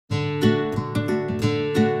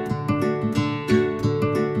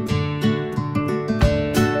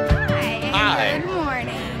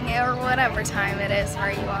is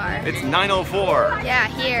where you are. It's 9:04. Yeah,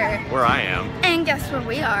 here. Where I am. And guess where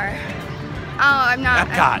we are? Oh, I'm not.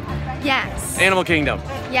 Epcot. Yes. Animal Kingdom.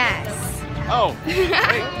 Yes. Oh. Wait.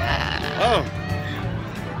 Oh.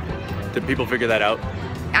 Did people figure that out?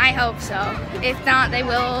 I hope so. If not, they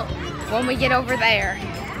will when we get over there.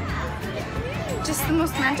 Just the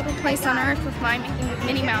most magical place on earth with my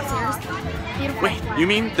Minnie Mouse ears. Beautiful. Wait, you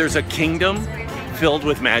mean there's a kingdom filled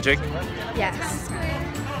with magic? Yes.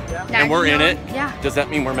 And we're in it? Yeah. Does that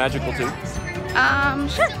mean we're magical too?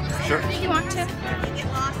 Sure. Sure. If you want to.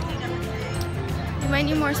 You might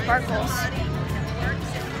need more sparkles.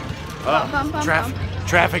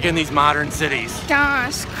 Traffic in these modern cities.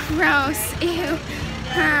 Gosh, gross. Ew.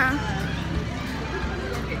 Huh.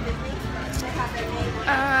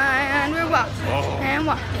 And we're walking. And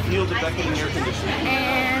walking. Feel the beckoning air conditioning.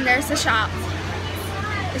 And there's the shop.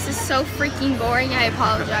 This is so freaking boring, I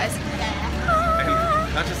apologize.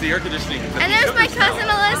 And not just the air conditioning. And there's my cousin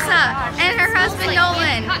Alyssa and her husband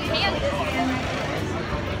Nolan.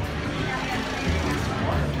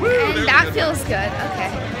 And that feels good. Okay.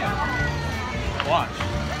 Watch.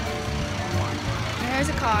 There's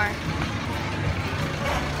a car.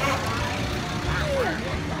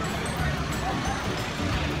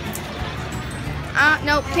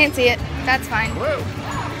 Nope, can't see it. That's fine. Whoa.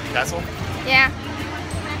 Castle? Yeah.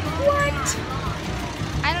 What?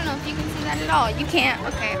 I don't know if you can see that at all. You can't.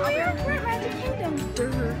 Okay. Oh, you're at Magic Kingdom.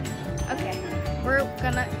 Durr. Okay. We're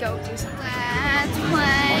gonna go do something. Let's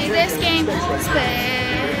play this game.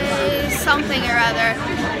 Space something or other.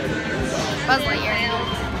 Buzz Lightyear.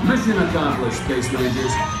 Mission accomplished, Space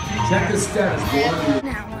Rangers. Check the status board.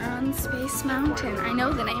 Now we're on Space Mountain. I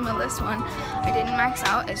know the name of this one. I didn't max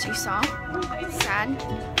out, as you saw. Sad.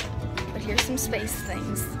 But here's some space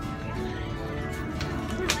things.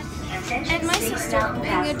 And my sister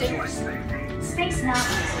being a dick. Space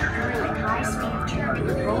Mountain is a thrilling high-speed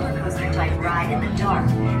turbulent roller coaster type ride in the dark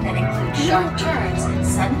that includes sharp turns,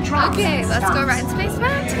 sudden drops. Okay, let's go ride Space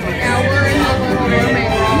Mountain. Now we're in the Little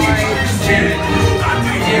Mermaid ride.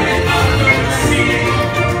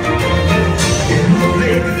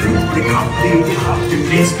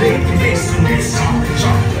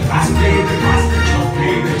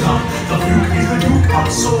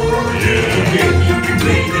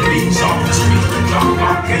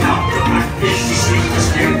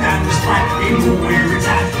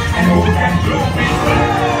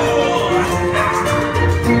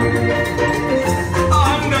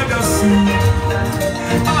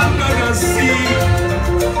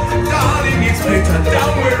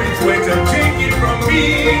 Down where it's wetter, take it from me.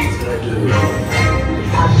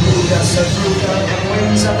 Anuda Saruda, the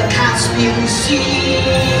winds of the Caspian Sea.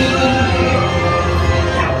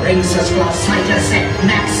 Now brings us glossitis and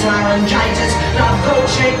max laryngitis, love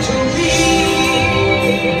Dolce to me.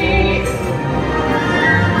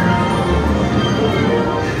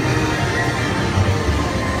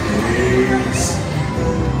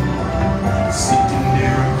 Sitting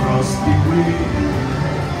there across the way.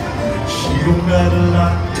 She don't got a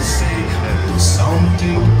lot to say, do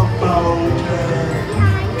something about her.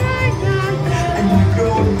 And you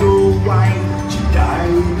don't know why she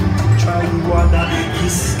died, trying to wanna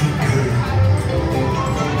kiss the girl.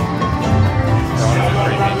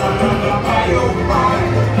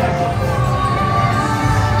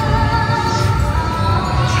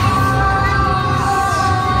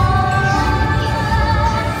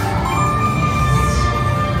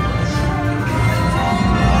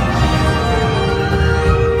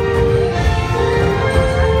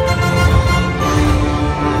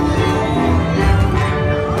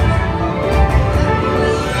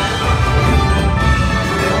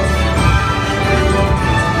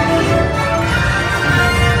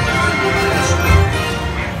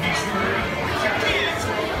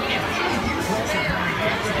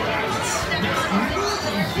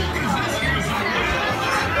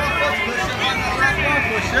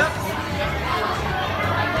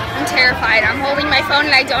 I'm terrified. I'm holding my phone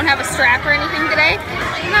and I don't have a strap or anything today.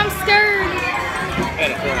 And I'm scared.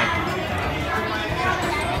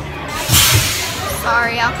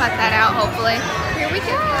 Sorry, I'll cut that out hopefully. Here we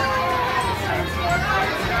go.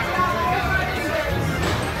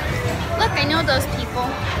 Look, I know those people.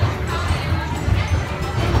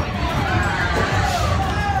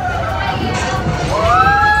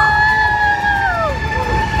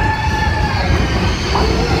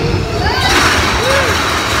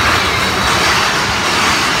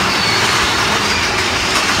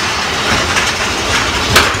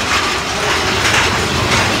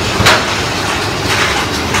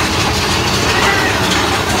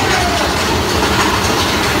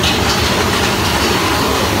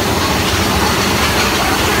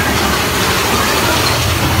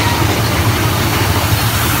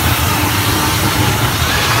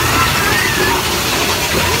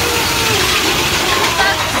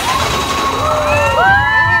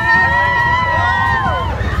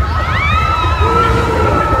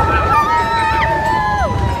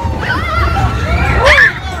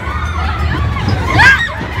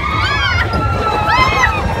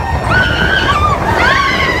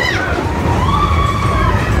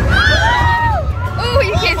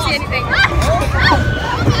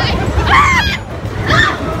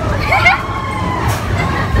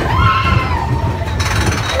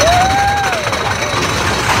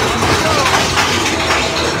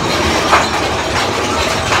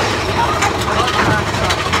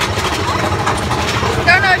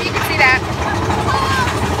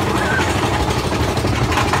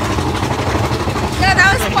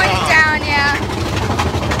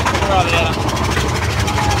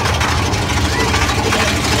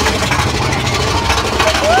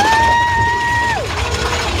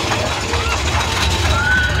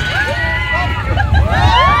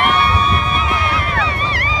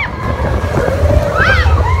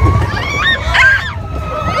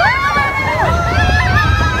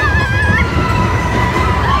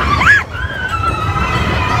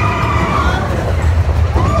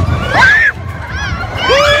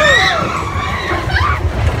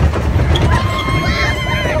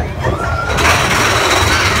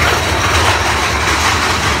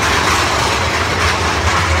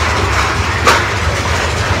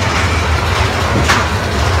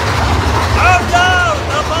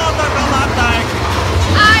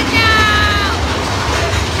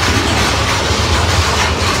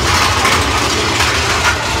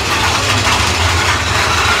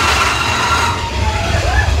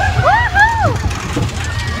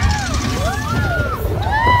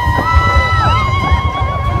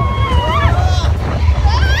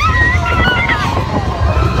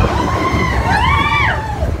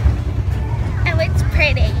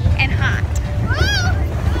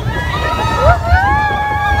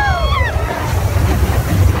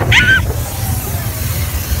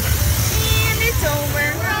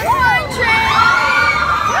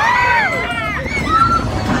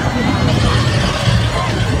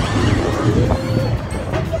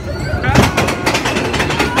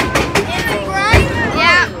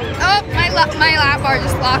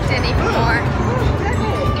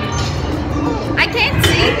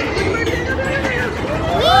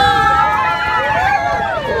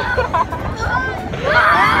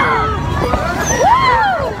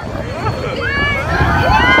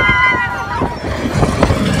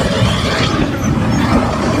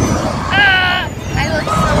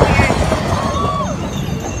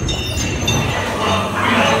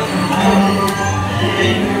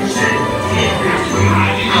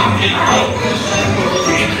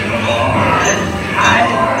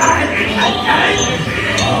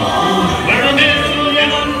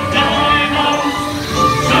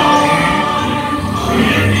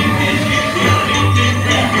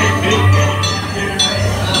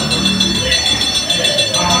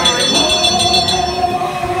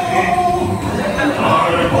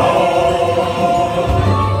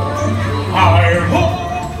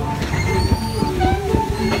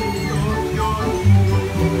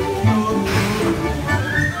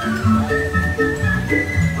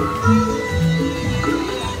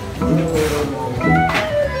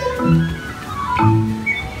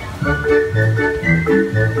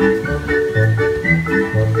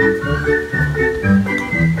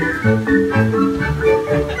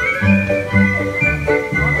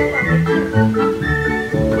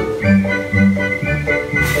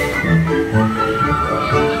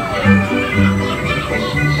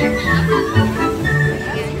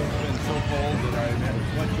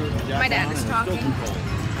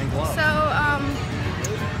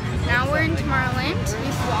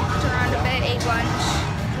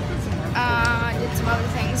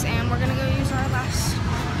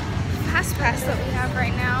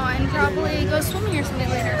 swimming or something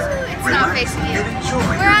later. It's not facing you.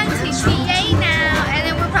 We're on TTA now, and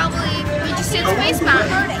then we just did Space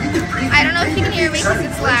Mountain. I don't know if you can hear me because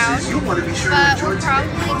it's loud, but we're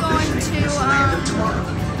probably going to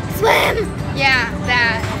swim. Yeah,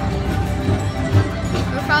 that.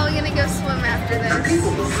 We're probably gonna go swim after this.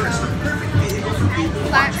 So,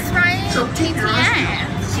 let's try TTA.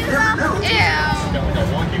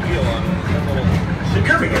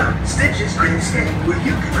 Coming up, Stitch's Dream Escape, where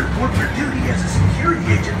you can report for duty as a security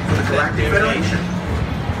agent for the Galactic Federation.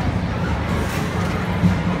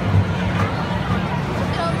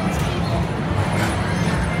 Look at all those people.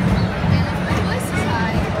 And if my voice is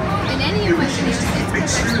high, in any of my videos, it's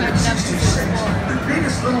because I swept up to the floor. The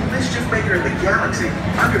biggest little mischief maker in the galaxy,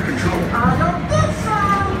 under control. I don't think so.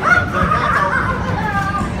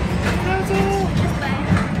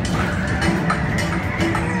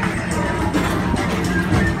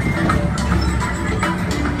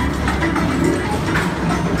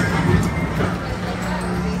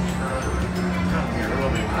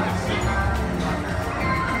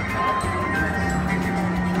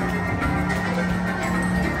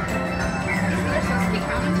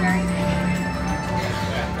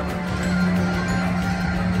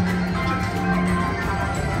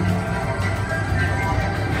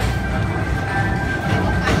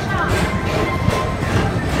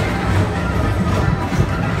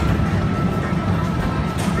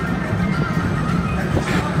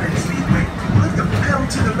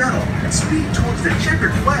 Speed towards the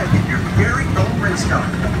checkered flag in your very own race car.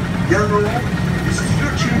 Young or old, this is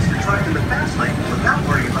your chance to drive in the fast lane without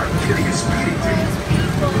worrying about getting a speeding ticket.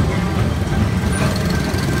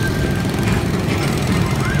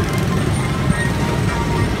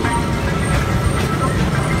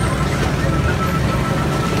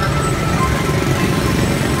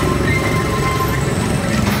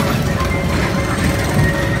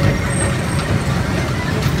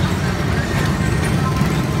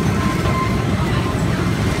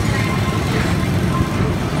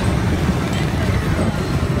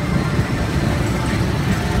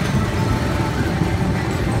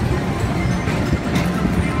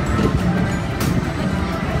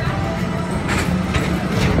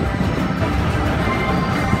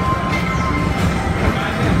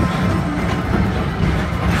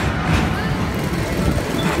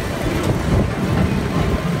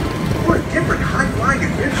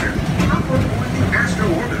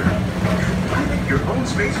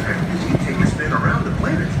 Spacecraft as you take a spin around the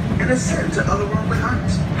planet and ascend to otherworldly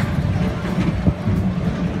heights.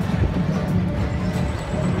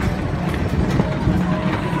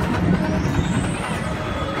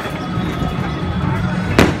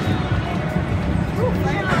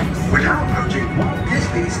 We're now approaching Walt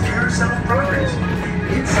Disney's Carousel of Progress.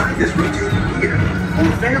 Inside this rotating theater,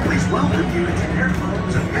 whole families welcome you into their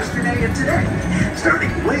homes of yesterday and today,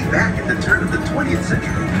 starting way back at the turn of the 20th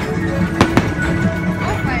century.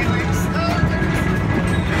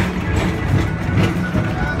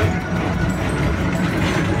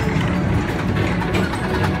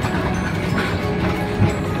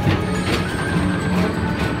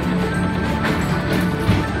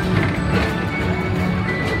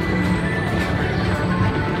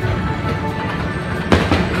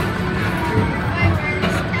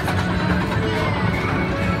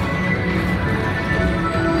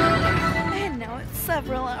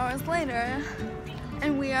 Several hours later,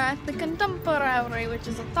 and we are at the Contemporary, which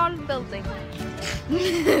is a tall building.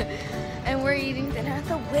 And we're eating dinner at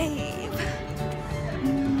the Wave.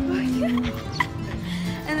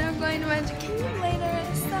 And then we're going to Magic Kingdom later,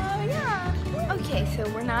 so yeah. Okay, so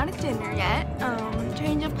we're not at dinner yet.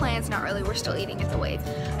 Change of plans, not really, we're still eating at the Wave.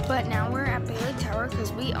 But now we're at Bailey Tower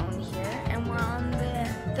because we own here, and we're on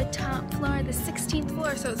the top floor, the 16th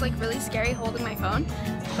floor, so it's like really scary holding my phone,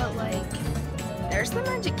 but like, there's the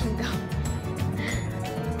Magic Kingdom.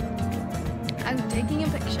 I'm taking a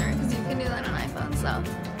picture because you can do that on iPhone, so.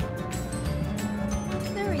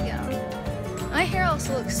 There we go. My hair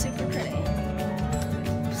also looks super pretty.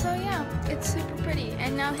 So yeah, it's super pretty.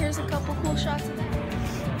 And now here's a couple cool shots of that.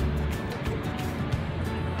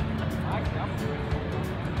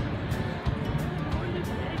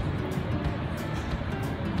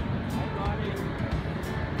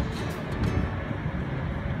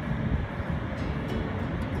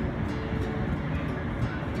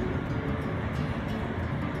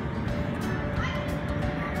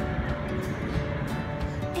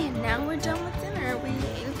 Now we're done with dinner. We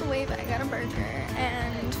ate at the Wave. I got a burger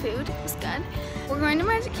and food. It was good. We're going to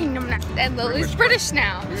Magic Kingdom now. And Lily's British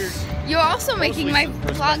now. You're also making my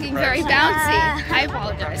vlogging very bouncy. I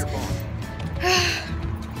apologize.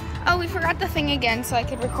 Oh, we forgot the thing again so I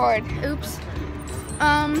could record. Oops.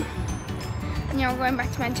 Now we're going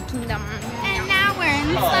back to Magic Kingdom. And now we're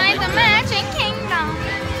inside the Magic Kingdom.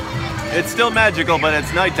 It's still magical, but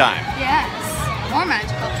it's nighttime. Yes, more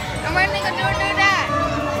magical. And we're gonna go do that.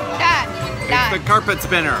 It's the carpet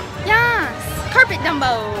spinner. Yes, carpet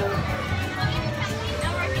Dumbo.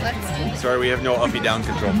 Let's do. Sorry, we have no uppy down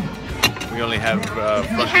control. We only have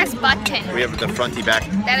It has buttons we have the fronty back.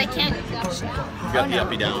 that I can't. We've got the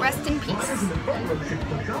uppy down. Rest in peace.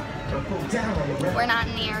 We're not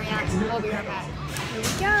in the area. We'll be right back. Here we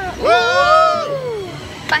go. Whoa!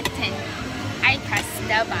 Button. I press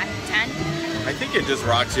the button. I think it just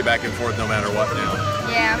rocks you back and forth no matter what now.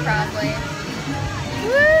 Yeah, probably.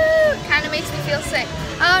 Woo! Kind of makes me feel sick.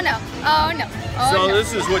 Oh no. Oh no. Oh So no.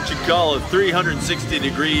 this is what you call a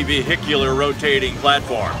 360-degree vehicular rotating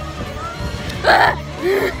platform.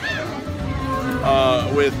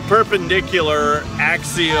 With perpendicular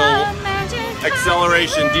axial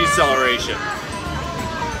acceleration, deceleration.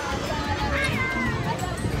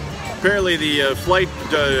 Apparently the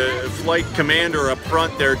flight commander up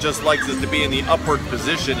front there just likes us to be in the upward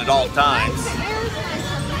position at all times.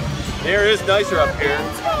 The air is nicer up here.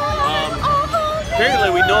 Apparently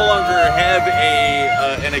we no longer have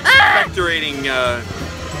an expectorating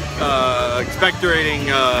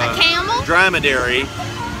camel? dromedary.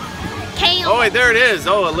 Camel. Oh wait, there it is.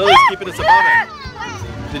 Oh, Lily's keeping us above it.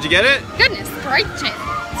 Did you get it? Goodness gracious.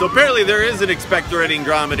 So apparently there is an expectorating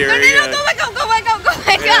dromedary. No, go back up, go back up, go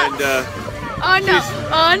back up. And Oh no,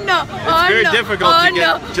 oh no, it's very difficult to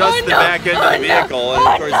get just the back end of the vehicle. And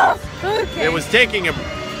of course, it was taking a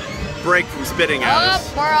break from spitting at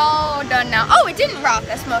us. We're all done now. Oh, it didn't rock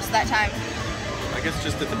us most of that time. I guess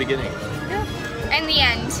just at the beginning. In the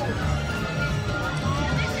end.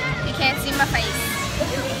 You can't see my face.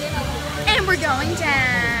 And we're going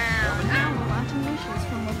down. Oh, we're watching wishes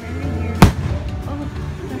from over here. Oh,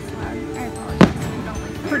 that's loud. I apologize. I don't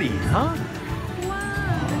like that. Pretty, huh? Wow.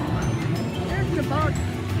 There's the bug.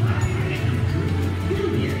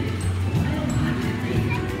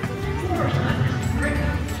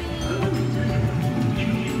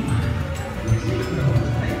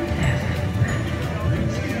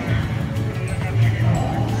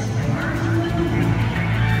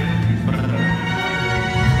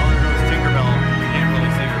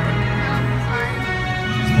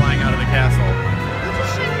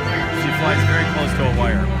 Flies very close to a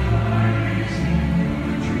wire.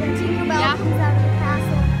 Tinkerbell comes out of the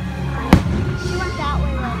castle. She went that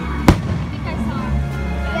way, like. I think I saw her.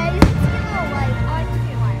 Yeah, you can see a little light. Oh, I can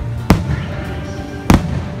see a wire.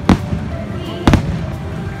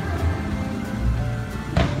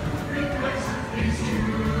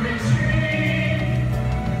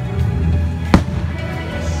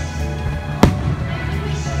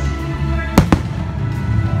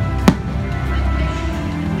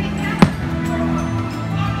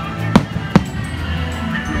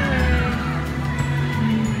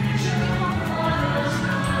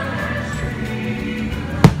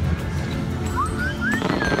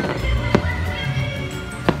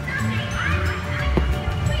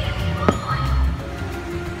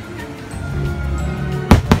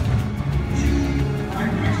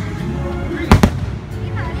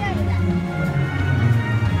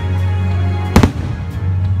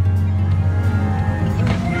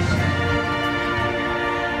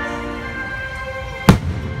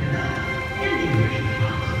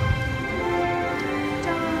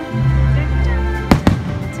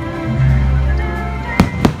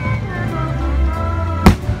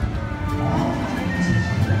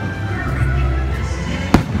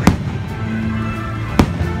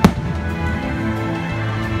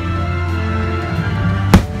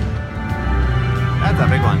 That's a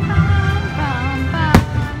big one.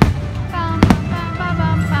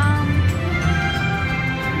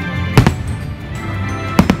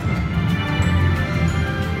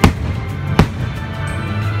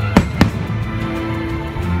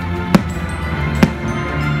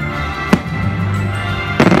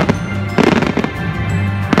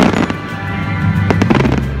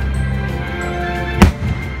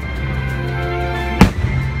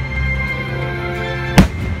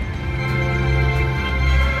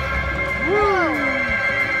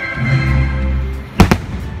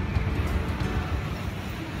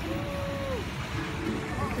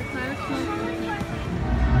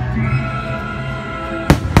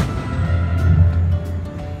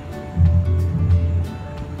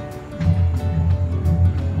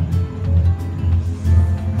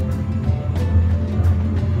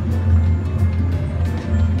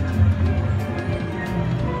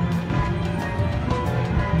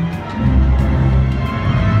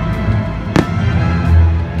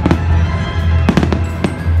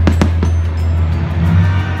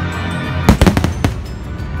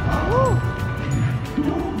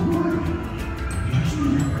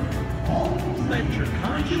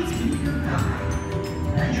 Kids can be your guide.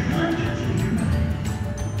 And your